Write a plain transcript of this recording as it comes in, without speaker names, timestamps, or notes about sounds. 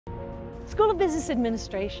School of Business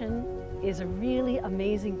Administration is a really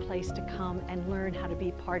amazing place to come and learn how to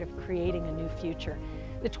be part of creating a new future.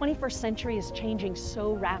 The 21st century is changing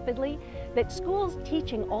so rapidly that schools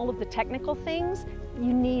teaching all of the technical things,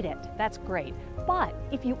 you need it, that's great. But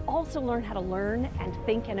if you also learn how to learn and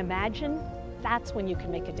think and imagine, that's when you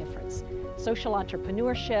can make a difference. Social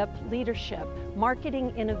entrepreneurship, leadership,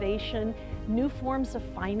 marketing innovation, new forms of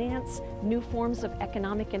finance, new forms of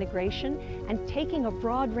economic integration, and taking a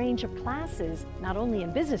broad range of classes, not only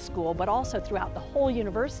in business school, but also throughout the whole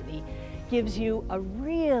university, gives you a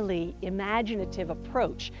really imaginative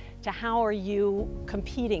approach to how are you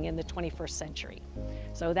competing in the 21st century.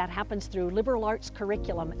 So that happens through liberal arts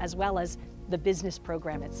curriculum as well as the business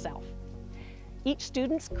program itself. Each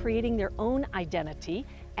student's creating their own identity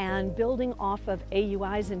and building off of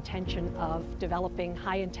AUI's intention of developing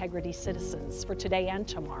high-integrity citizens for today and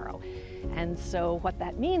tomorrow. And so what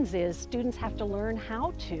that means is students have to learn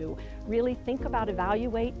how to really think about,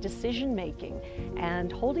 evaluate decision-making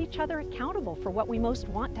and hold each other accountable for what we most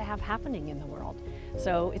want to have happening in the world.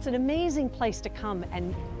 So it's an amazing place to come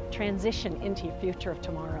and transition into your future of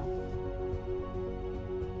tomorrow.